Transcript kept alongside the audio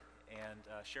and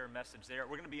share a message there.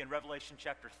 We're going to be in Revelation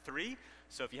chapter 3,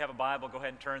 so if you have a Bible, go ahead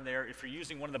and turn there. If you're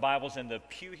using one of the Bibles in the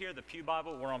pew here, the pew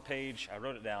Bible, we're on page, I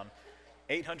wrote it down,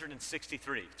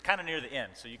 863. It's kind of near the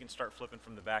end, so you can start flipping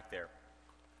from the back there.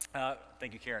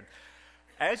 Thank you, Karen.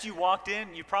 As you walked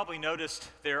in, you probably noticed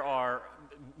there are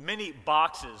many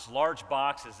boxes, large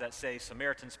boxes that say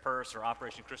Samaritan's Purse or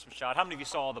Operation Christmas Child. How many of you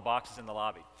saw all the boxes in the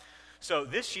lobby? So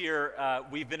this year,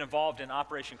 we've been involved in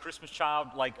Operation Christmas Child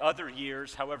like other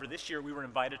years. However, this year we were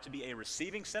invited to be a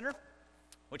receiving center,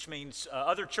 which means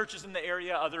other churches in the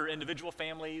area, other individual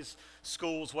families,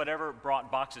 schools, whatever,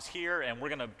 brought boxes here, and we're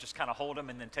going to just kind of hold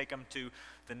them and then take them to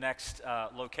the next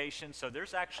location. So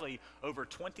there's actually over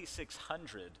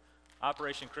 2,600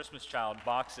 Operation Christmas Child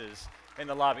boxes in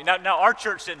the lobby. Now our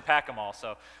church didn't pack them all,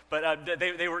 but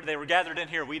they were gathered in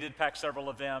here. We did pack several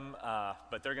of them,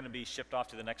 but they're going to be shipped off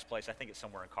to the next place. I think it's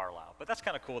somewhere in Carlisle. But that's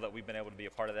kind of cool that we've been able to be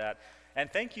a part of that.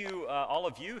 And thank you, all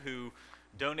of you who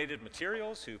donated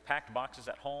materials, who packed boxes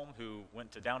at home, who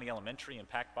went to Downey Elementary and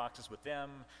packed boxes with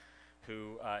them,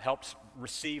 who helped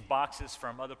receive boxes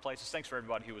from other places. Thanks for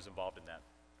everybody who was involved in that.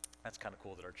 That's kind of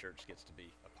cool that our church gets to be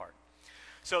a part.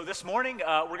 So this morning,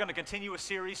 we're going to continue a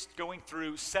series going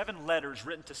through 7 letters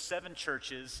written to 7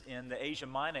 churches in the Asia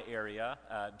Minor area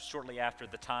shortly after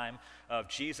the time of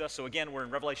Jesus. So again, we're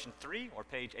in Revelation 3, or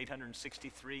page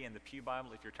 863 in the Pew Bible,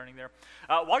 if you're turning there.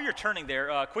 While you're turning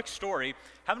there, quick story.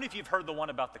 How many of you have heard the one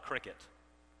about the cricket?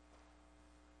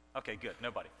 Okay, good.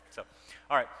 Nobody.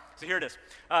 All right. So here it is.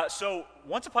 So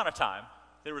once upon a time,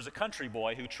 there was a country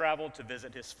boy who traveled to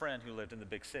visit his friend who lived in the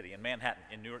big city, in Manhattan,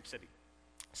 in New York City.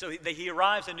 So he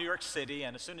arrives in New York City,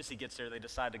 and as soon as he gets there, they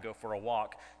decide to go for a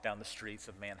walk down the streets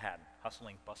of Manhattan,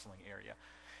 hustling, bustling area.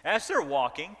 As they're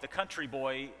walking, the country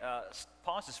boy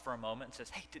pauses for a moment and says,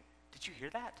 "Hey, did you hear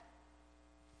that?"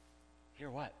 "Hear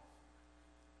what?"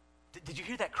 Did you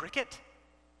hear that cricket?"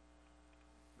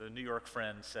 The New York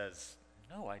friend says,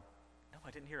 No, I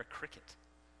didn't hear a cricket."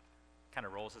 Kind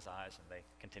of rolls his eyes, and they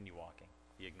continue walking.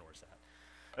 He ignores that.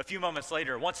 A few moments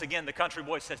later, once again, the country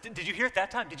boy says, Did you hear it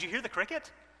that time? Did you hear the cricket?"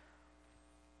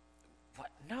 "What?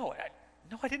 No,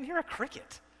 I didn't hear a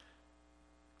cricket."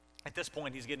 At this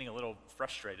point, he's getting a little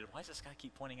frustrated. Why does this guy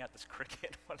keep pointing out this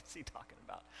cricket? What is he talking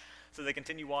about? So they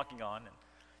continue walking on, and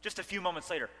just a few moments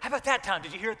later, "How about that time?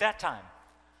 Did you hear it that time?"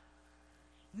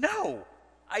 "No,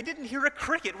 I didn't hear a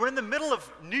cricket. We're in the middle of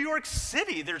New York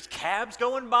City. There's cabs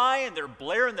going by, and they're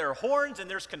blaring their horns,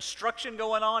 and there's construction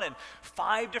going on in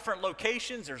 5 different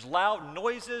locations. There's loud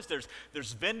noises.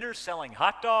 There's vendors selling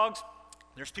hot dogs.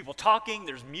 There's people talking.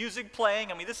 There's music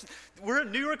playing. I mean, we're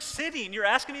in New York City, and you're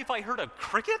asking me if I heard a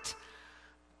cricket?"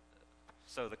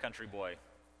 So the country boy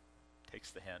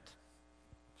takes the hint,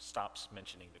 stops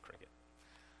mentioning the cricket.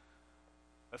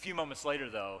 A few moments later,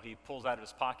 though, he pulls out of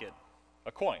his pocket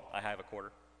a coin. I have a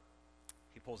quarter.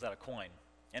 He pulls out a coin.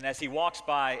 And as he walks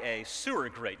by a sewer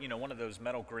grate, one of those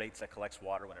metal grates that collects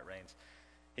water when it rains,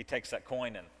 he takes that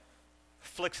coin and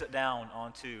flicks it down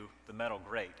onto the metal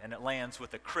grate. And it lands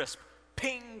with a crisp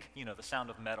ping, the sound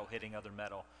of metal hitting other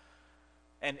metal.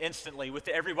 And instantly, with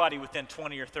everybody within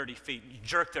 20 or 30 feet, you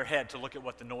jerk their head to look at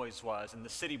what the noise was. And the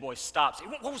city boy stops. "Hey,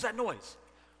 what was that noise?"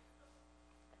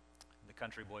 The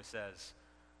country boy says,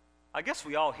 "I guess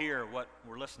we all hear what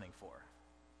we're listening for.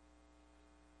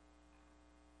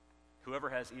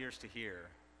 Whoever has ears to hear,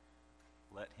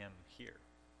 let him hear."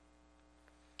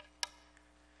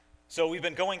 So we've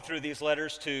been going through these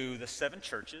letters to the 7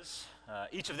 churches.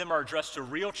 Each of them are addressed to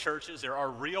real churches. There are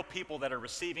real people that are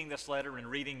receiving this letter and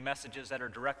reading messages that are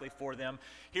directly for them.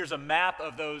 Here's a map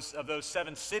of those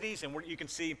 7 cities, and you can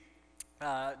see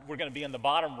we're going to be in the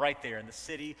bottom right there in the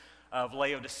city of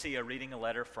Laodicea, reading a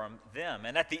letter from them.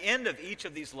 And at the end of each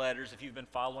of these letters, if you've been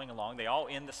following along, they all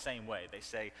end the same way. They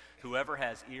say, "Whoever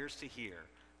has ears to hear,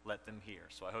 let them hear."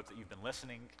 So I hope that you've been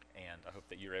listening, and I hope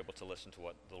that you're able to listen to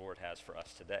what the Lord has for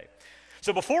us today.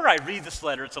 So before I read this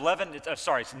letter, it's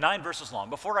 9 verses long.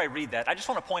 Before I read that, I just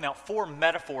want to point out 4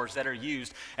 metaphors that are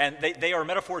used, and they are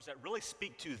metaphors that really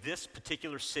speak to this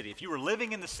particular city. If you were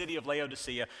living in the city of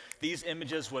Laodicea, these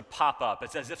images would pop up.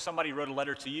 It's as if somebody wrote a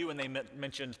letter to you and they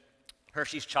mentioned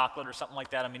Hershey's chocolate or something like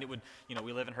that. I mean, it would,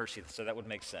 we live in Hershey, so that would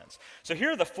make sense. So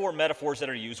here are the 4 metaphors that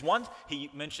are used. One, he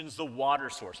mentions the water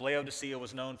source. Laodicea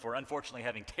was known for, unfortunately,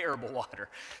 having terrible water.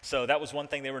 So that was one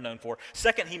thing they were known for.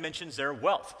 Second, he mentions their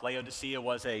wealth. Laodicea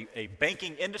was a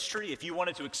banking industry. If you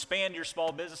wanted to expand your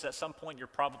small business at some point, you're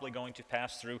probably going to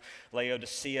pass through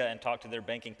Laodicea and talk to their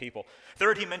banking people.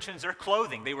 Third, he mentions their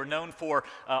clothing. They were known for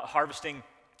harvesting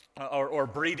or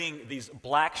breeding these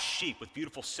black sheep with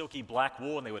beautiful silky black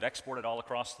wool, and they would export it all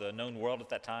across the known world at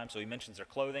that time. So he mentions their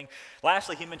clothing.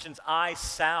 Lastly, he mentions eye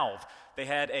salve. They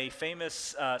had a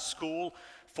famous school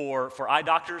for eye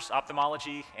doctors,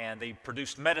 ophthalmology, and they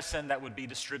produced medicine that would be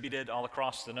distributed all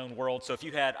across the known world. So if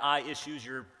you had eye issues,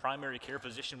 your primary care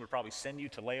physician would probably send you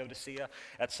to Laodicea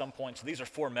at some point. So these are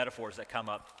 4 metaphors that come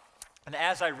up. And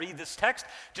as I read this text,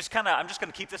 I'm just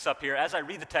going to keep this up here. As I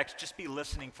read the text, just be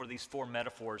listening for these 4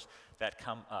 metaphors that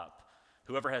come up.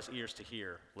 Whoever has ears to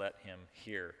hear, let him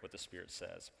hear what the Spirit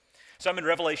says. So I'm in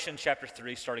Revelation chapter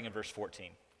 3, starting in verse 14.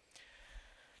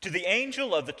 To the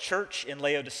angel of the church in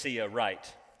Laodicea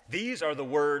write, these are the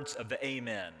words of the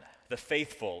Amen, the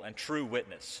faithful and true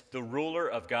witness, the ruler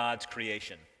of God's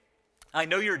creation. I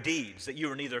know your deeds, that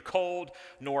you are neither cold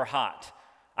nor hot.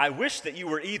 I wish that you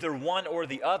were either one or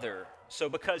the other. So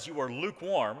because you are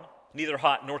lukewarm, neither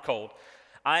hot nor cold,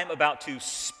 I am about to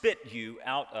spit you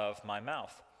out of my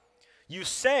mouth. You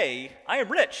say, I am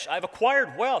rich, I have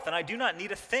acquired wealth, and I do not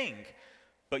need a thing.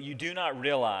 But you do not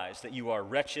realize that you are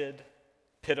wretched,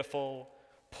 pitiful,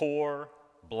 poor,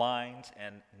 blind,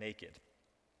 and naked.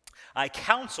 I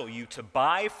counsel you to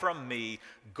buy from me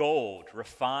gold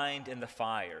refined in the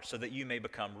fire, so that you may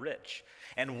become rich,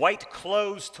 and white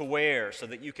clothes to wear, so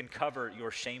that you can cover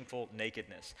your shameful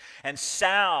nakedness, and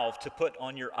salve to put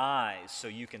on your eyes, so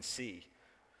you can see.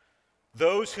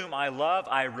 Those whom I love,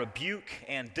 I rebuke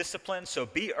and discipline, so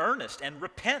be earnest and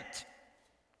repent.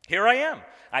 Here I am.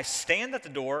 I stand at the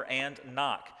door and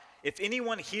knock. If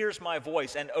anyone hears my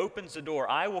voice and opens the door,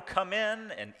 I will come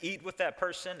in and eat with that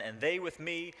person, and they with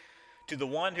me. To the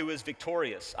one who is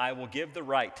victorious, I will give the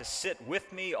right to sit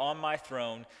with me on my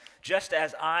throne, just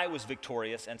as I was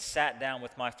victorious and sat down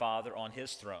with my Father on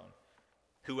his throne.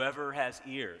 Whoever has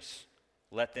ears,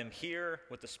 let them hear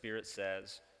what the Spirit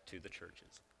says to the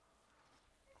churches.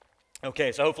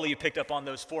 Okay, so hopefully you picked up on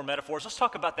those 4 metaphors. Let's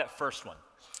talk about that first one.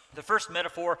 The first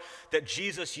metaphor that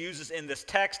Jesus uses in this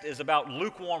text is about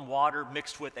lukewarm water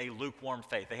mixed with a lukewarm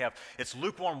faith. It's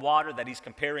lukewarm water that he's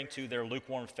comparing to their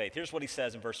lukewarm faith. Here's what he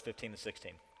says in verse 15 and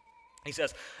 16. He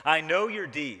says, I know your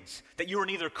deeds, that you are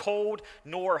neither cold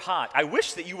nor hot. I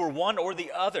wish that you were one or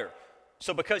the other.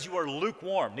 So because you are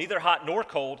lukewarm, neither hot nor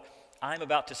cold, I'm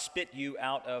about to spit you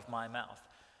out of my mouth.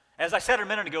 As I said a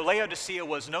minute ago, Laodicea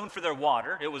was known for their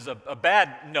water. It was a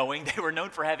bad knowing. They were known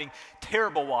for having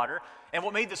terrible water. And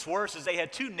what made this worse is they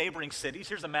had 2 neighboring cities.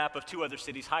 Here's a map of 2 other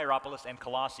cities, Hierapolis and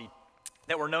Colossae,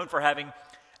 that were known for having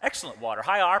excellent water.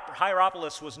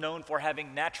 Hierapolis was known for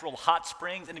having natural hot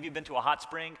springs. And if you've been to a hot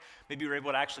spring, maybe you were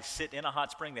able to actually sit in a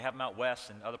hot spring. They have them out west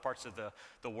and other parts of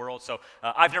the world. So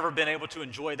I've never been able to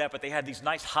enjoy that, but they had these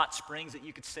nice hot springs that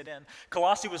you could sit in.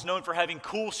 Colossae was known for having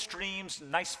cool streams,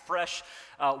 nice fresh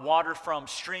water from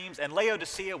streams. And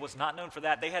Laodicea was not known for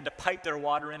that. They had to pipe their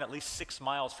water in at least 6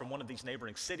 miles from one of these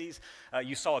neighboring cities.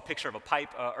 You saw a picture of a pipe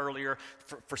earlier.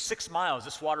 For 6 miles,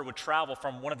 this water would travel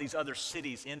from one of these other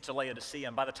cities into Laodicea.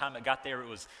 And by the time it got there,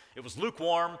 it was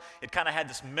lukewarm. It kind of had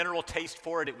this mineral taste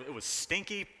for it. It was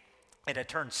stinky. It had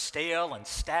turned stale and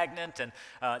stagnant, and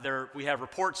we have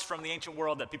reports from the ancient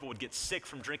world that people would get sick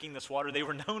from drinking this water. They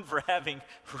were known for having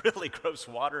really gross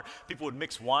water. People would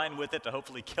mix wine with it to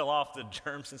hopefully kill off the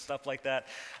germs and stuff like that.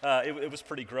 It was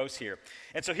pretty gross here.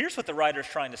 And so here's what the writer's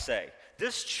trying to say.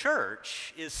 This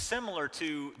church is similar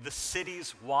to the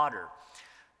city's water.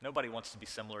 Nobody wants to be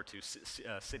similar to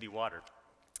city water,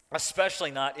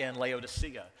 especially not in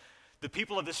Laodicea. The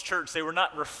people of this church, they were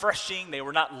not refreshing, they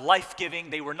were not life-giving,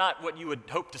 they were not what you would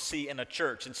hope to see in a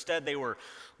church. Instead, they were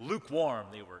lukewarm,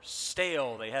 they were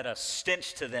stale, they had a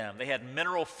stench to them, they had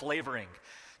mineral flavoring,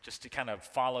 just to kind of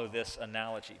follow this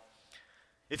analogy.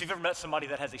 If you've ever met somebody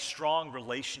that has a strong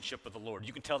relationship with the Lord,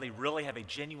 you can tell they really have a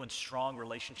genuine, strong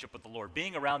relationship with the Lord.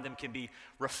 Being around them can be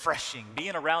refreshing.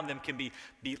 Being around them can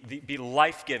be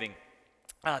life-giving.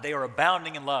 They are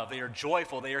abounding in love. They are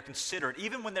joyful. They are considerate.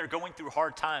 Even when they're going through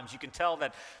hard times, you can tell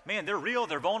that, man, they're real,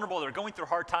 they're vulnerable, they're going through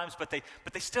hard times, but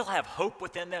they still have hope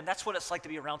within them. That's what it's like to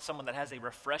be around someone that has a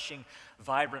refreshing,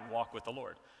 vibrant walk with the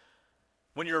Lord.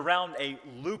 When you're around a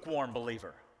lukewarm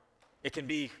believer, it can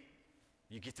be,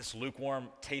 you get this lukewarm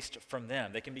taste from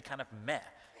them. They can be kind of meh.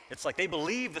 It's like they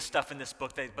believe the stuff in this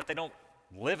book, but they don't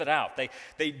live it out.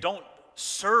 They don't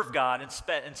serve God.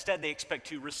 Instead, they expect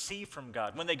to receive from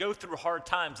God. When they go through hard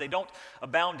times, they don't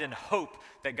abound in hope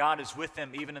that God is with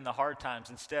them even in the hard times.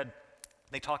 Instead,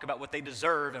 they talk about what they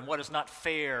deserve and what is not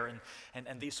fair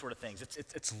and these sort of things.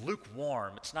 It's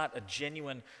lukewarm. It's not a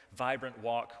genuine, vibrant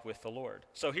walk with the Lord.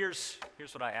 So here's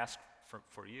what I ask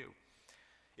for you.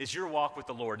 Is your walk with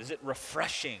the Lord, is it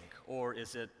refreshing or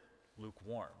is it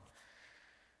lukewarm?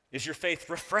 Is your faith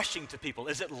refreshing to people?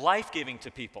 Is it life-giving to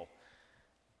people?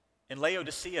 In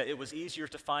Laodicea, it was easier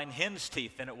to find hen's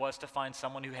teeth than it was to find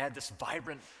someone who had this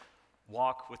vibrant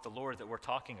walk with the Lord that we're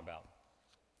talking about.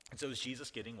 And so is Jesus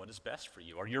getting what is best for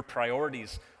you? Are your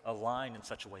priorities aligned in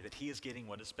such a way that he is getting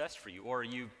what is best for you? Or are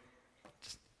you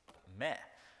just meh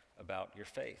about your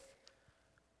faith?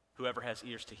 Whoever has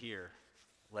ears to hear,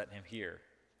 let him hear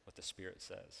what the Spirit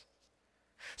says.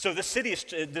 So this city,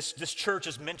 this church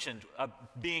is mentioned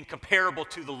being comparable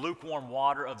to the lukewarm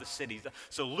water of the city.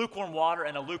 So lukewarm water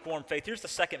and a lukewarm faith. Here's the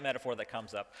second metaphor that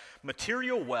comes up.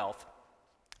 Material wealth,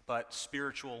 but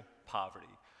spiritual poverty.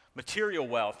 Material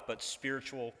wealth, but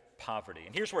spiritual poverty.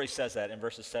 And here's where he says that in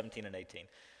verses 17 and 18.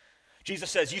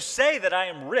 Jesus says, "You say that I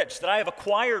am rich, that I have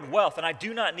acquired wealth, and I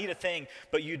do not need a thing,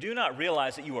 but you do not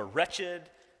realize that you are wretched,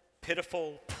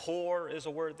 pitiful, poor is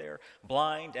a word there,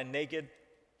 blind and naked.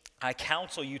 I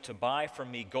counsel you to buy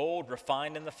from me gold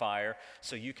refined in the fire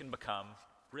so you can become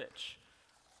rich."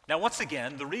 Now, once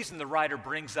again, the reason the writer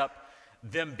brings up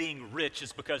them being rich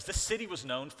is because this city was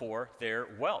known for their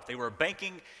wealth. They were a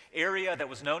banking area that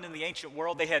was known in the ancient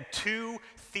world. They had 2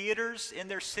 theaters in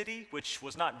their city, which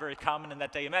was not very common in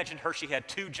that day. Imagine Hershey had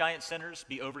 2 giant centers,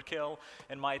 be overkill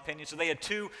in my opinion. So they had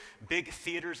 2 big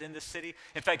theaters in this city.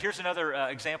 In fact, here's another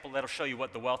example that'll show you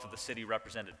what the wealth of the city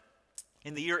represented.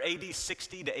 In the year AD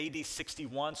 60 to AD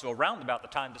 61, so around about the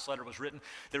time this letter was written,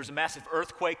 there was a massive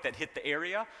earthquake that hit the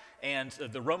area, and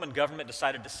the Roman government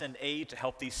decided to send aid to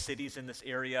help these cities in this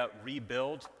area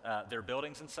rebuild their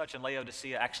buildings and such, and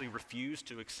Laodicea actually refused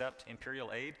to accept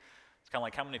imperial aid. It's kind of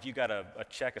like how many of you got a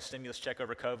stimulus check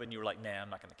over COVID, and you were like, nah,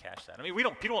 I'm not going to cash that. I mean,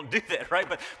 people don't do that, right?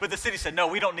 But the city said, no,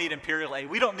 we don't need imperial aid.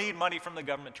 We don't need money from the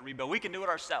government to rebuild. We can do it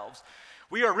ourselves.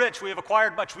 We are rich. We have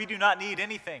acquired much. We do not need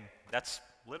anything. That's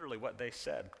literally what they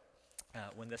said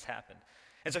when this happened.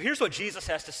 And so here's what Jesus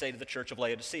has to say to the church of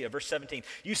Laodicea, verse 17.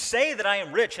 "You say that I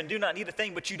am rich and do not need a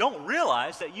thing, but you don't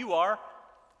realize that you are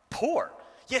poor.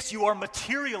 Yes, you are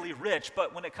materially rich,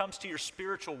 but when it comes to your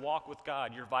spiritual walk with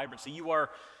God, your vibrancy, you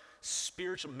are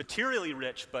materially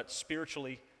rich, but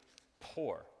spiritually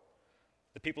poor."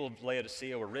 The people of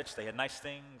Laodicea were rich. They had nice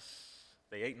things.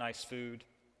 They ate nice food,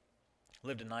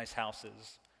 lived in nice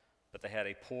houses, but they had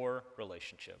a poor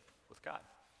relationship with God.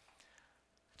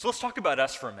 So let's talk about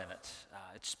us for a minute.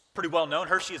 It's pretty well known.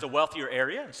 Hershey is a wealthier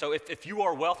area. And so if you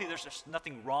are wealthy, there's just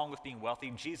nothing wrong with being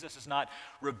wealthy. Jesus is not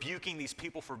rebuking these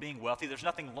people for being wealthy. There's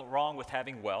nothing wrong with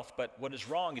having wealth. But what is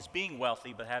wrong is being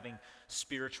wealthy but having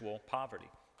spiritual poverty.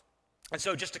 And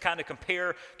so just to kind of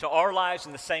compare to our lives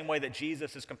in the same way that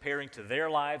Jesus is comparing to their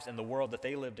lives and the world that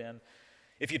they lived in,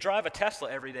 if you drive a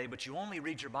Tesla every day but you only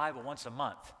read your Bible once a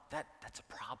month, that's a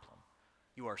problem.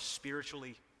 You are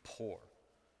spiritually poor.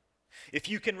 If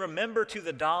you can remember to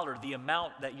the dollar the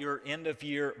amount that your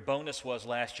end-of-year bonus was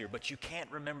last year, but you can't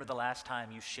remember the last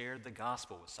time you shared the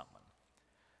gospel with someone,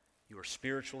 you are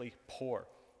spiritually poor.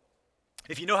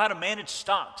 If you know how to manage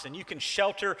stocks and you can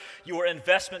shelter your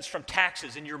investments from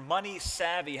taxes and you're money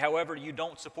savvy, however you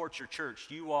don't support your church,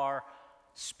 you are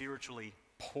spiritually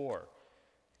poor.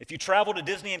 If you travel to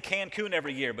Disney and Cancun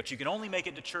every year, but you can only make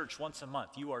it to church once a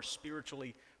month, you are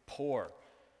spiritually poor.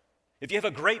 If you have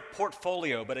a great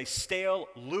portfolio but a stale,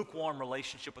 lukewarm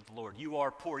relationship with the Lord, you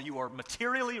are poor. You are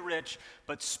materially rich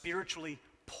but spiritually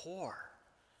poor.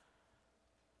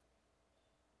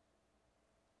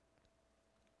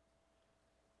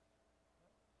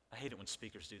 I hate it when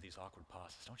speakers do these awkward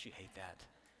pauses. Don't you hate that?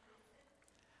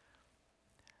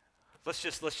 Let's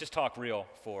just talk real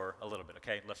for a little bit,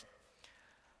 okay? Listen.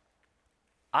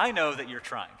 I know that you're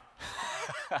trying.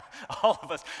 All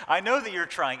of us. I know that you're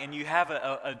trying, and you have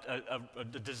a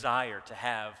desire to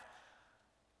have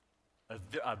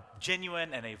a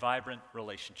genuine and a vibrant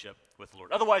relationship with the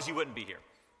Lord. Otherwise, you wouldn't be here.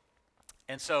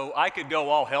 And so I could go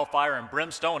all hellfire and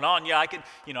brimstone on you. I could,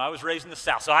 I was raised in the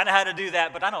South, so I know how to do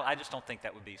that, but I just don't think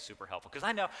that would be super helpful, because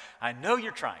I know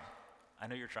you're trying. I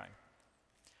know you're trying.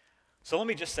 So let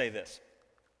me just say this.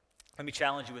 Let me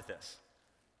challenge you with this.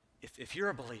 If you're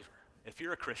a believer, if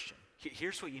you're a Christian,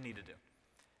 here's what you need to do.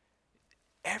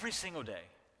 Every single day,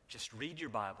 just read your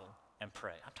Bible and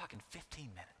pray. I'm talking 15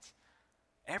 minutes.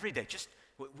 Every day.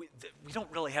 We don't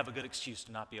really have a good excuse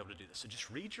to not be able to do this. So just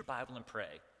read your Bible and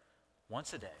pray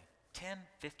once a day, 10,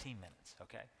 15 minutes,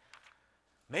 okay?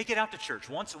 Make it out to church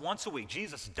once a week.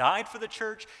 Jesus died for the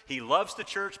church. He loves the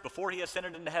church before he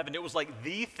ascended into heaven. It was like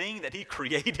the thing that he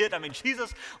created. I mean,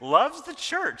 Jesus loves the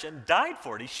church and died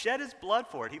for it. He shed his blood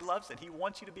for it. He loves it. He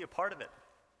wants you to be a part of it.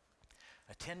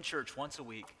 Attend church once a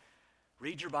week.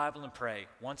 Read your Bible and pray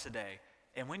once a day.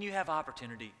 And when you have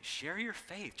opportunity, share your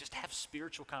faith. Just have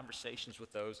spiritual conversations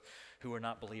with those who are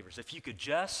not believers. If you could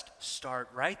just start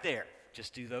right there,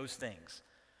 just do those things,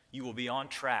 you will be on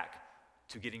track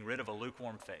to getting rid of a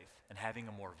lukewarm faith and having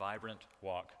a more vibrant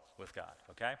walk with God,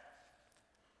 okay?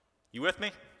 You with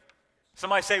me?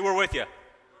 Somebody say, we're with you.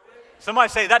 Somebody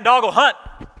say, that dog will hunt.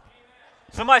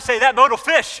 Somebody say, that boat will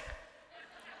fish.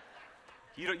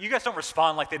 You guys don't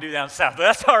respond like they do down south, but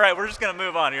that's all right. We're just going to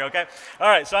move on here, okay? All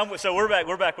right, so we're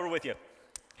back. We're with you.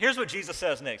 Here's what Jesus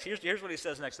says next. Here's what he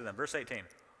says next to them, verse 18.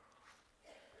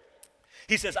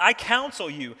 He says, I counsel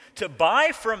you to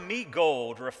buy from me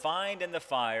gold refined in the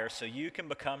fire so you can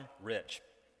become rich.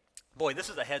 Boy, this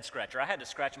is a head scratcher. I had to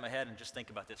scratch my head and just think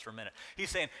about this for a minute. He's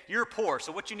saying, you're poor,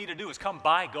 so what you need to do is come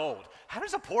buy gold. How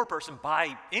does a poor person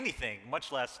buy anything,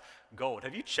 much less gold?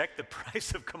 Have you checked the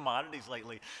price of commodities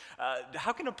lately?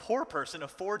 How can a poor person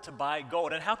afford to buy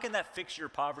gold? And how can that fix your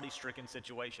poverty-stricken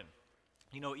situation?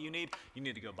 You know what you need? You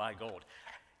need to go buy gold.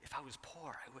 If I was poor,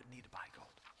 I wouldn't need to buy gold.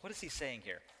 What is he saying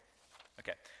here?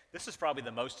 Okay, this is probably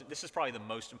the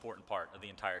most important part of the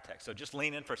entire text. So just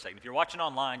lean in for a second. If you're watching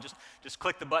online, just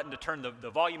click the button to turn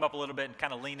the volume up a little bit and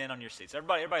kind of lean in on your seats.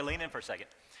 Everybody lean in for a second.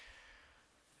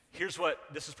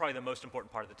 This is probably the most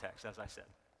important part of the text, as I said.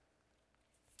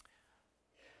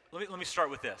 Let me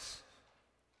start with this.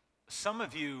 Some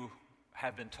of you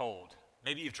have been told,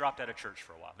 maybe you've dropped out of church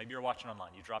for a while. Maybe you're watching online.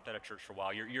 You dropped out of church for a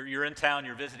while. You're in town.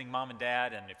 You're visiting mom and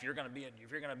dad. And if you're going to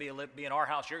be in our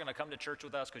house, you're going to come to church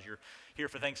with us because you're here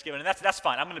for Thanksgiving. And that's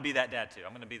fine. I'm going to be that dad too.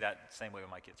 I'm going to be that same way when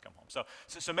my kids come home.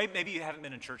 So maybe you haven't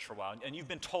been in church for a while, and you've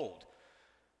been told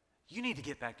you need to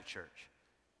get back to church.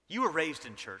 You were raised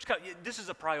in church. This is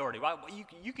a priority.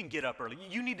 You can get up early.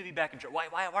 You need to be back in church.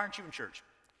 Why aren't you in church?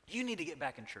 You need to get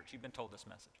back in church. You've been told this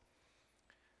message.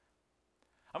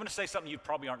 I'm going to say something you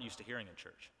probably aren't used to hearing in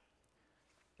church.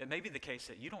 It may be the case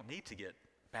that you don't need to get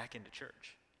back into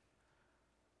church.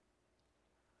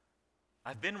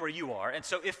 I've been where you are, and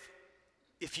so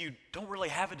if you don't really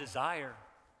have a desire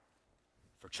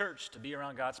for church, to be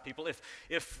around God's people,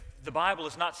 if the Bible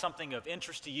is not something of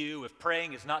interest to you, if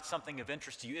praying is not something of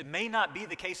interest to you, it may not be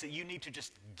the case that you need to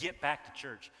just get back to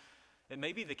church. It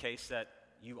may be the case that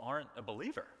you aren't a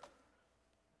believer.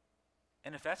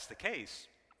 And if that's the case,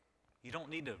 you don't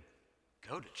need to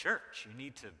go to church. You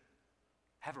need to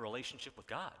have a relationship with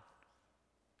God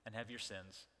and have your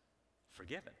sins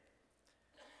forgiven.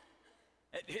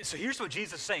 So here's what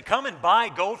Jesus is saying. Come and buy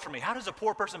gold for me. How does a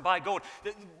poor person buy gold?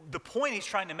 The point he's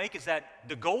trying to make is that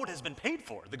the gold has been paid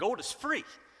for. The gold is free.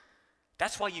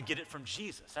 That's why you get it from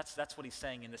Jesus. That's what he's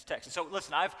saying in this text. And so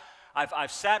listen,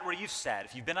 I've sat where you've sat.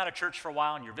 If you've been out of church for a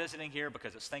while and you're visiting here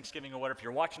because it's Thanksgiving or whatever, if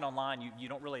you're watching online, you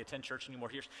don't really attend church anymore.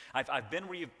 I've been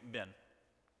where you've been.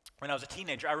 When I was a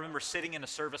teenager, I remember sitting in a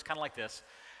service kind of like this,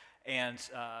 and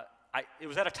it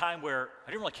was at a time where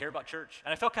I didn't really care about church,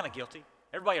 and I felt kind of guilty.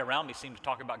 Everybody around me seemed to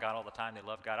talk about God all the time. They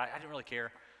loved God. I didn't really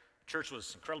care. Church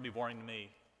was incredibly boring to me.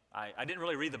 I didn't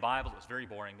really read the Bible. It was very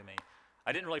boring to me.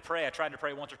 I didn't really pray. I tried to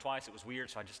pray once or twice. It was weird,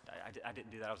 so I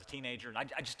didn't do that. I was a teenager, and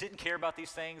I just didn't care about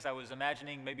these things. I was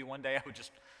imagining maybe one day I would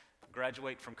just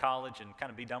graduate from college and kind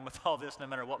of be done with all this, no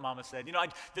matter what Mama said.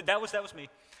 That was me.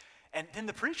 And then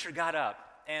the preacher got up,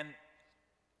 and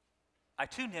I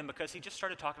tuned in because he just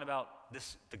started talking about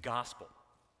the gospel.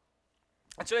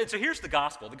 And so here's the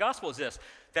gospel. The gospel is this,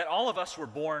 that all of us were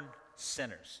born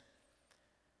sinners.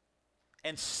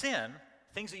 And sin,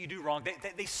 things that you do wrong,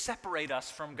 they separate us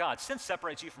from God. Sin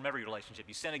separates you from every relationship.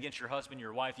 You sin against your husband,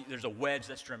 your wife, there's a wedge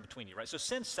that's driven between you, right? So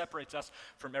sin separates us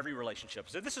from every relationship.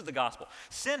 So this is the gospel.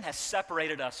 Sin has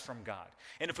separated us from God.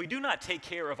 And if we do not take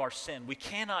care of our sin, we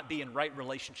cannot be in right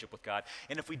relationship with God.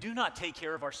 And if we do not take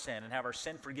care of our sin and have our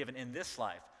sin forgiven in this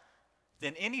life,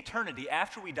 then in eternity,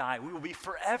 after we die, we will be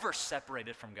forever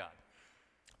separated from God.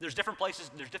 There's different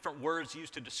places, there's different words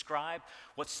used to describe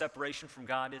what separation from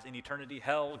God is in eternity.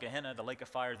 Hell, Gehenna, the lake of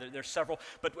fire, there's several,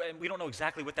 but we don't know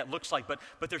exactly what that looks like, but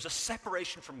there's a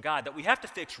separation from God that we have to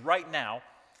fix right now,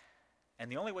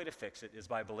 and the only way to fix it is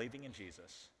by believing in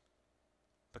Jesus,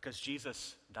 because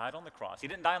Jesus died on the cross. He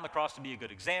didn't die on the cross to be a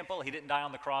good example. He didn't die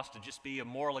on the cross to just be a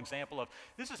moral example of,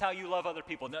 this is how you love other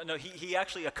people. No, he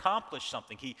actually accomplished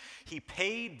something. He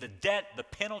paid the debt, the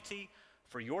penalty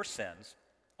for your sins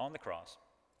on the cross.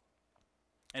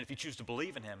 And if you choose to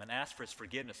believe in him and ask for his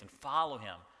forgiveness and follow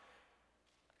him,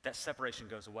 that separation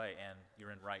goes away and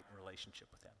you're in right relationship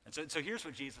with him. And so here's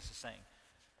what Jesus is saying.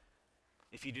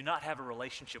 If you do not have a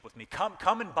relationship with me,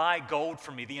 come and buy gold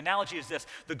from me. The analogy is this.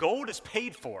 The gold is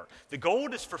paid for. The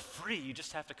gold is for free. You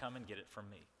just have to come and get it from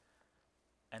me.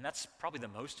 And that's probably the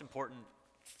most important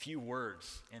few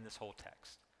words in this whole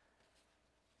text.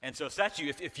 And so if that's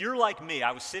you, if you're like me, I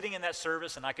was sitting in that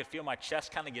service and I could feel my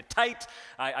chest kind of get tight.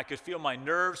 I could feel my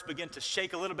nerves begin to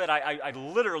shake a little bit. I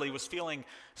literally was feeling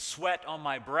sweat on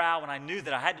my brow, and I knew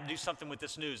that I had to do something with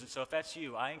this news. And so if that's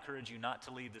you, I encourage you not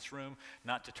to leave this room,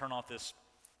 not to turn off this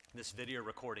video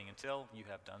recording until you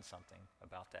have done something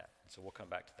about that. And so we'll come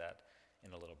back to that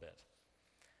in a little bit.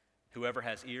 Whoever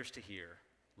has ears to hear,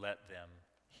 let them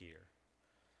hear.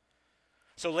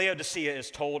 So Laodicea is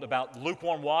told about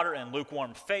lukewarm water and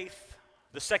lukewarm faith.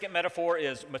 The second metaphor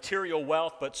is material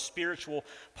wealth, but spiritual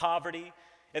poverty.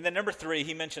 And then number 3,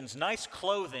 he mentions nice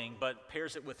clothing, but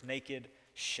pairs it with naked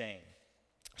shame.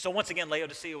 So once again,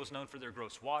 Laodicea was known for their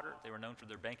gross water. They were known for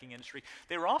their banking industry.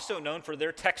 They were also known for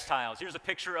their textiles. Here's a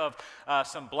picture of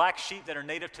some black sheep that are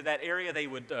native to that area. They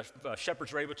would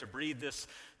shepherds were able to breed this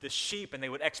sheep, and they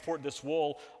would export this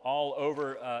wool all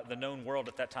over the known world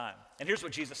at that time. And here's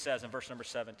what Jesus says in verse number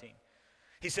 17.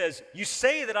 He says, "You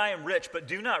say that I am rich, but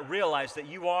do not realize that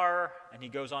you are," and he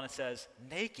goes on and says,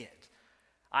 "naked.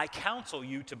 I counsel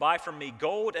you to buy from me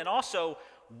gold and also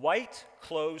white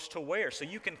clothes to wear, so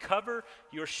you can cover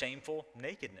your shameful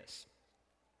nakedness."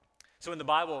 So in the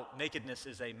Bible, nakedness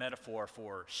is a metaphor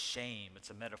for shame. It's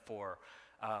a metaphor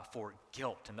for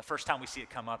guilt. And the first time we see it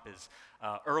come up is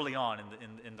early on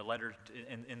in the letter,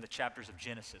 in the chapters of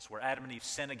Genesis, where Adam and Eve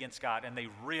sin against God and they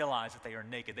realize that they are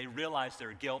naked. They realize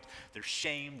their guilt, their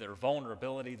shame, their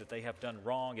vulnerability, that they have done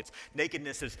wrong.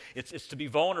 Nakedness is to be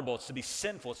vulnerable, it's to be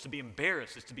sinful, it's to be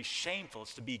embarrassed, it's to be shameful,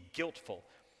 it's to be guiltful.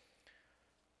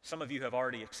 Some of you have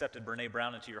already accepted Brene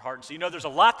Brown into your heart, and so you know there's a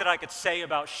lot that I could say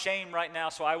about shame right now,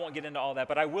 so I won't get into all that.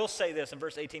 But I will say this. In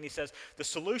verse 18, he says, "The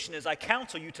solution is, I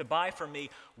counsel you to buy from me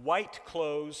white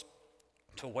clothes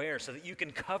to wear so that you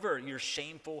can cover your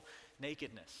shameful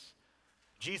nakedness."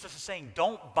 Jesus is saying,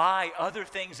 don't buy other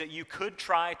things that you could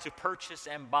try to purchase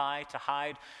and buy to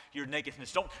hide your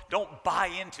nakedness. Don't buy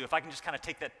into, if I can just kind of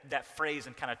take that phrase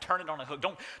and kind of turn it on a hook,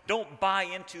 don't buy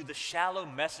into the shallow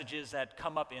messages that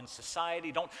come up in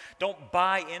society. Don't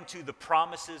buy into the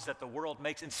promises that the world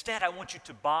makes. Instead, I want you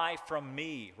to buy from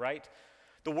me, right?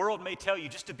 The world may tell you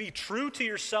just to be true to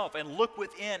yourself and look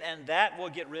within, and that will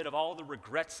get rid of all the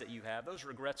regrets that you have. Those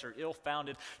regrets are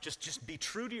ill-founded. Just be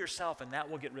true to yourself, and that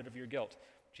will get rid of your guilt.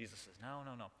 Jesus says,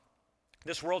 no.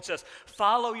 This world says,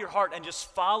 follow your heart and just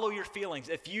follow your feelings.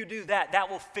 If you do that, that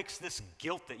will fix this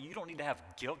guilt that you don't need to have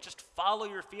guilt. Just follow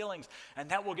your feelings, and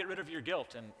that will get rid of your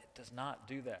guilt. And it does not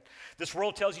do that. This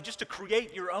world tells you just to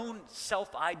create your own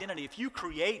self-identity. If you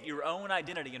create your own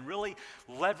identity and really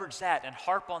leverage that and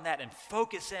harp on that and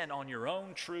focus in on your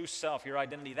own true self, your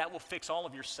identity, that will fix all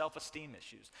of your self-esteem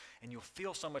issues, and you'll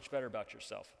feel so much better about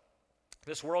yourself.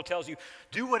 This world tells you,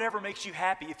 do whatever makes you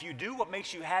happy. If you do what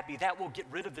makes you happy, that will get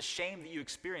rid of the shame that you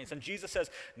experience. And Jesus says,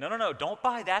 no, don't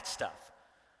buy that stuff.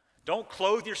 Don't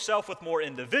clothe yourself with more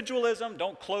individualism.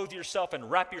 Don't clothe yourself and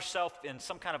wrap yourself in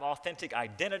some kind of authentic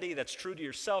identity that's true to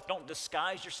yourself. Don't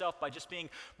disguise yourself by just being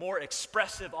more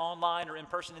expressive online or in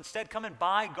person. Instead, come and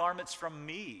buy garments from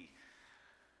me.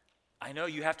 I know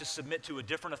you have to submit to a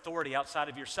different authority outside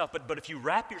of yourself, but if you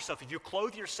wrap yourself, if you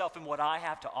clothe yourself in what I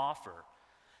have to offer,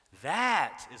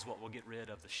 that is what will get rid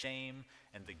of the shame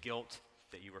and the guilt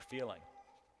that you are feeling.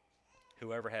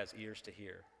 Whoever has ears to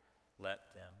hear, let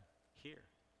them hear.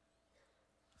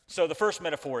 So the first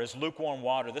metaphor is lukewarm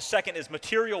water. The second is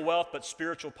material wealth but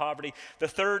spiritual poverty. The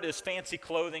third is fancy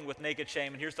clothing with naked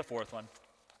shame. And here's the fourth one.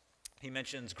 He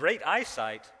mentions great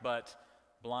eyesight but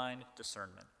blind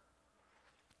discernment.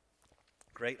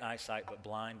 Great eyesight but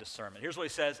blind discernment. Here's what he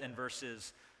says in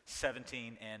verses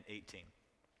 17 and 18.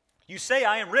 You say,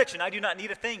 I am rich and I do not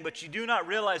need a thing, but you do not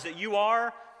realize that you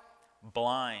are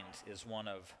blind, is one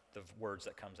of the words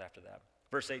that comes after that.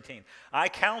 Verse 18, I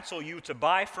counsel you to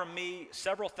buy from me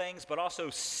several things, but also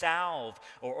salve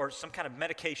or some kind of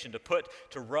medication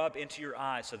to rub into your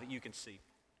eyes so that you can see.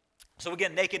 So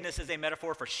again, nakedness is a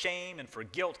metaphor for shame and for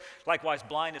guilt. Likewise,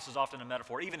 blindness is often a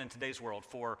metaphor, even in today's world,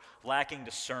 for lacking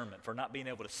discernment, for not being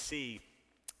able to see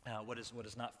what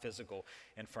is not physical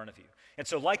in front of you. And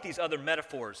so like these other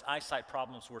metaphors, eyesight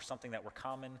problems were something that were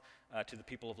common to the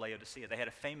people of Laodicea. They had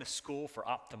a famous school for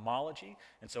ophthalmology,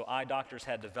 and so eye doctors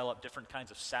had developed different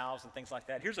kinds of salves and things like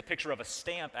that. Here's a picture of a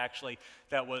stamp, actually,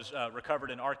 that was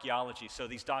recovered in archaeology. So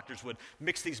these doctors would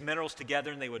mix these minerals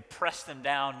together, and they would press them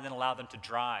down and then allow them to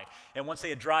dry. And once they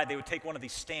had dried, they would take one of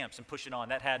these stamps and push it on.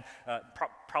 That had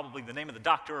probably the name of the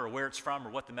doctor or where it's from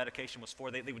or what the medication was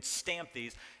for. They would stamp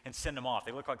these and send them off.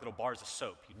 They look like little bars of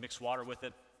soap. You'd mix water with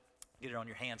it, get it on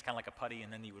your hands, kind of like a putty,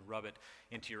 and then you would rub it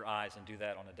into your eyes and do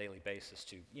that on a daily basis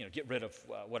to, get rid of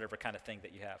whatever kind of thing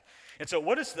that you have. And so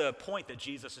what is the point that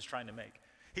Jesus is trying to make?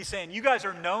 He's saying, you guys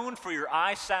are known for your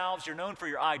eye salves, you're known for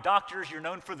your eye doctors, you're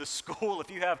known for the school.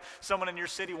 If you have someone in your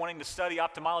city wanting to study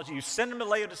ophthalmology, you send them to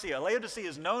Laodicea. Laodicea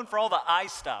is known for all the eye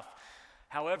stuff.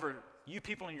 However, you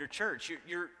people in your church,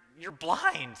 you're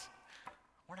blind.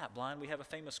 We're not blind, we have a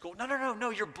famous school. No,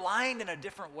 you're blind in a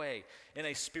different way, in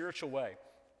a spiritual way.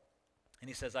 And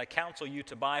he says, I counsel you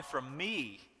to buy from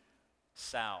me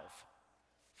salve,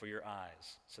 for your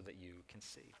eyes so that you can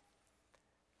see.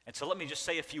 And so let me just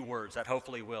say a few words that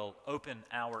hopefully will open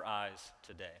our eyes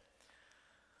today.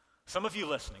 Some of you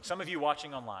listening, some of you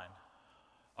watching online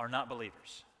are not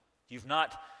believers. You've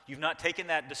not taken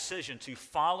that decision to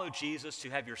follow Jesus, to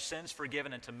have your sins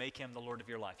forgiven, and to make him the Lord of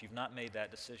your life. You've not made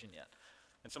that decision yet.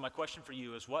 And so my question for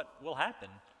you is, what will happen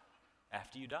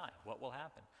after you die? What will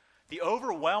happen? The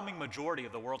overwhelming majority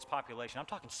of the world's population, I'm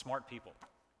talking smart people,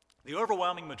 the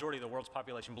overwhelming majority of the world's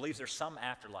population believes there's some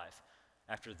afterlife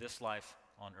after this life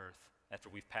on earth, after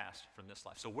we've passed from this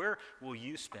life. So where will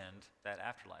you spend that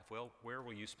afterlife? Well, where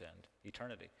will you spend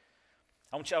eternity?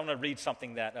 I want to read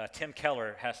something that Tim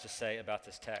Keller has to say about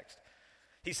this text.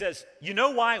 He says, you know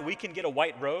why we can get a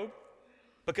white robe?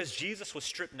 Because Jesus was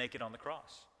stripped naked on the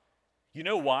cross. You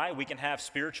know why we can have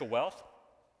spiritual wealth?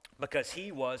 Because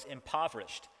he was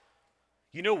impoverished.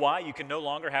 You know why you can no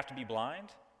longer have to be blind?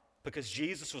 Because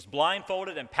Jesus was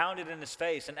blindfolded and pounded in his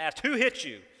face and asked, who hit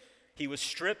you? He was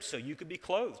stripped so you could be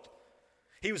clothed.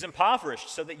 He was impoverished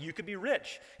so that you could be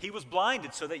rich. He was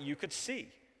blinded so that you could see.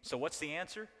 So what's the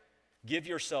answer? Give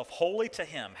yourself wholly to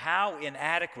him. How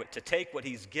inadequate to take what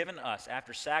he's given us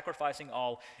after sacrificing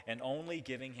all and only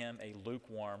giving him a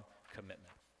lukewarm commitment.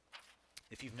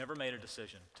 If you've never made a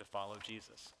decision to follow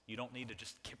Jesus, you don't need to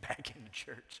just get back into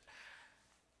church.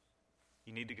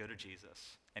 You need to go to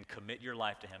Jesus and commit your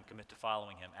life to him, commit to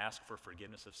following him, ask for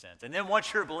forgiveness of sins. And then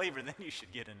once you're a believer, then you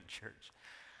should get into church.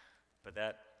 But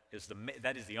that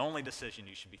is the only decision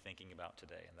you should be thinking about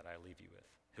today and that I leave you with.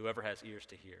 Whoever has ears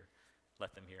to hear,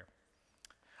 let them hear.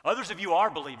 Others of you are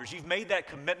believers. You've made that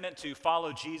commitment to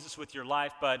follow Jesus with your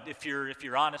life, but if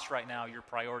you're honest right now, your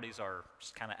priorities are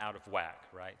just kind of out of whack,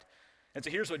 right? And so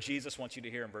here's what Jesus wants you to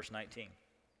hear in verse 19.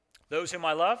 Those whom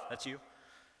I love, that's you,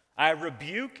 I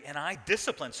rebuke and I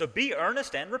discipline. So be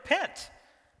earnest and repent.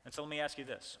 And so let me ask you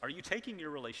this. Are you taking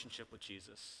your relationship with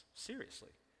Jesus seriously?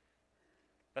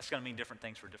 That's going to mean different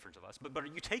things for different of us. But are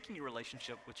you taking your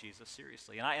relationship with Jesus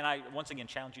seriously? And I once again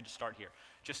challenge you to start here.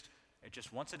 Just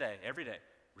once a day, every day,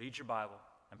 read your Bible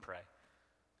and pray.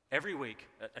 Every week,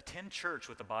 attend church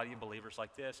with a body of believers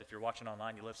like this. If you're watching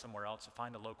online, you live somewhere else,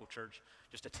 find a local church.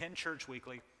 Just attend church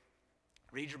weekly.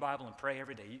 Read your Bible and pray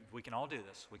every day. We can all do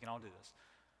this. We can all do this.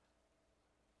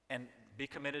 And be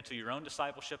committed to your own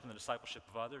discipleship and the discipleship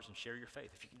of others and share your faith.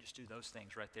 If you can just do those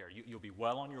things right there, you'll be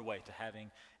well on your way to having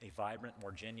a vibrant,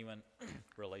 more genuine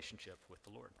relationship with the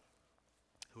Lord.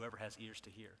 Whoever has ears to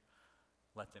hear,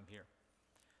 let them hear.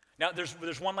 Now,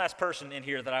 there's one last person in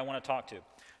here that I want to talk to.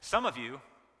 Some of you,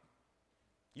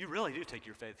 you really do take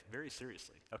your faith very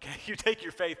seriously, okay? You take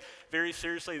your faith very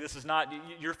seriously.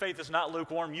 Your faith is not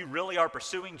lukewarm. You really are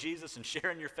pursuing Jesus and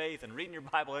sharing your faith and reading your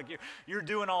Bible. Like you're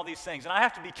doing all these things. And I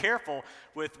have to be careful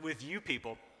with you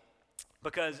people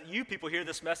because you people hear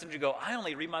this message and go, I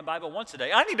only read my Bible once a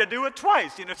day. I need to do it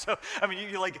twice, So, I mean,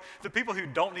 you like the people who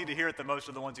don't need to hear it the most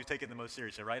are the ones who take it the most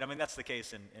seriously, right? I mean, that's the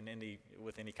case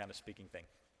with any kind of speaking thing.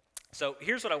 So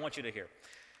here's what I want you to hear.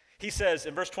 He says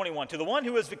in verse 21, to the one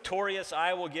who is victorious,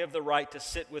 I will give the right to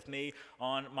sit with me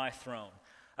on my throne.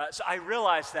 So I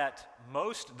realize that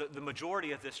the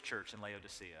majority of this church in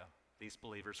Laodicea, these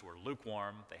believers were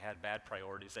lukewarm. They had bad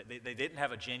priorities. They didn't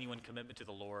have a genuine commitment to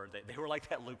the Lord. They were like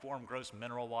that lukewarm, gross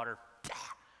mineral water,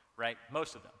 right?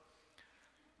 Most of them.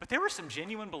 But there were some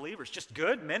genuine believers, just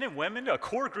good men and women, a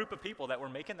core group of people that were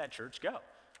making that church go.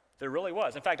 There really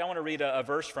was. In fact, I want to read a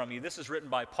verse from you. This is written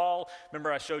by Paul.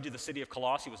 Remember I showed you the city of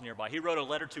Colossae was nearby. He wrote a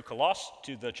letter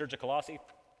to the church of Colossae,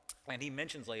 and he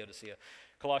mentions Laodicea.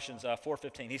 Colossians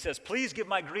 4:15. He says, please give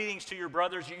my greetings to your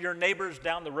brothers, your neighbors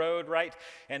down the road, right?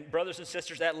 And brothers and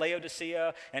sisters at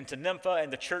Laodicea and to Nympha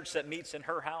and the church that meets in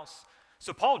her house.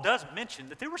 So Paul does mention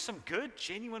that there were some good,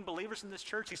 genuine believers in this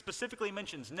church. He specifically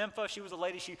mentions Nympha. She was a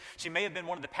lady. She may have been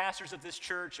one of the pastors of this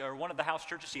church or one of the house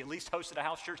churches. She at least hosted a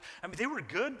house church. I mean, they were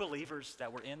good believers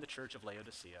that were in the church of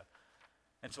Laodicea.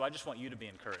 And so I just want you to be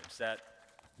encouraged that,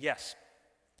 yes,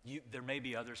 there may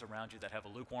be others around you that have a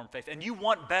lukewarm faith, and you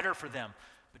want better for them,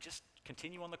 but just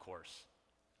continue on the course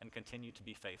and continue to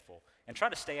be faithful. And try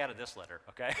to stay out of this letter,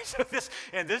 okay? So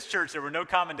in this church, there were no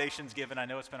commendations given. I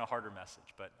know it's been a harder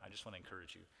message, but I just want to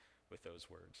encourage you with those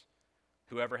words.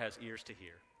 Whoever has ears to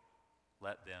hear,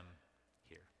 let them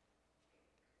hear.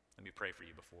 Let me pray for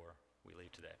you before we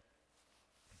leave today.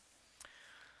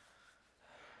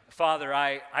 Father,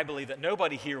 I believe that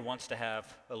nobody here wants to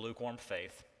have a lukewarm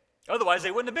faith. Otherwise, they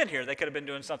wouldn't have been here. They could have been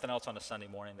doing something else on a Sunday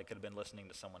morning. They could have been listening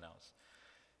to someone else.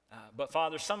 But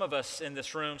Father, some of us in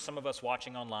this room, some of us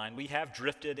watching online, we have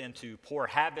drifted into poor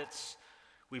habits.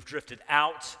 We've drifted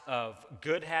out of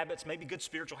good habits, maybe good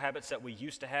spiritual habits that we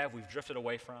used to have. We've drifted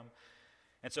away from.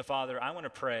 And so, Father, I want to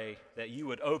pray that you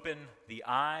would open the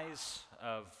eyes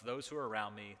of those who are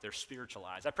around me, their spiritual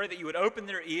eyes. I pray that you would open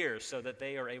their ears so that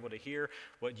they are able to hear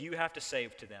what you have to say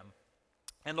to them.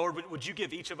 And Lord, would you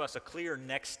give each of us a clear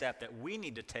next step that we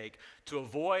need to take to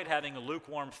avoid having a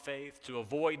lukewarm faith, to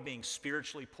avoid being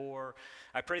spiritually poor.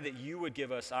 I pray that you would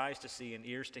give us eyes to see and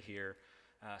ears to hear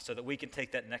so that we can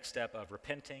take that next step of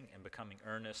repenting and becoming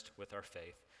earnest with our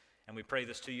faith. And we pray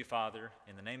this to you, Father,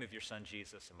 in the name of your Son,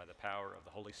 Jesus, and by the power of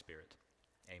the Holy Spirit.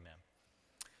 Amen.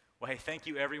 Well, hey, thank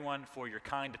you, everyone, for your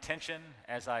kind attention.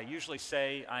 As I usually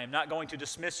say, I am not going to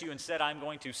dismiss you. Instead, I'm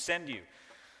going to send you.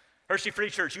 Hershey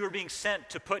Free Church, you are being sent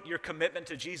to put your commitment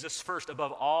to Jesus first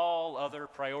above all other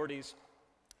priorities.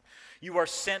 You are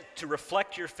sent to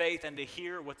reflect your faith and to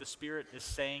hear what the Spirit is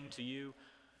saying to you.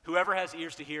 Whoever has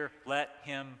ears to hear, let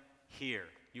him hear.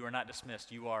 You are not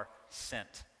dismissed. You are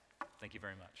sent. Thank you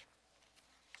very much.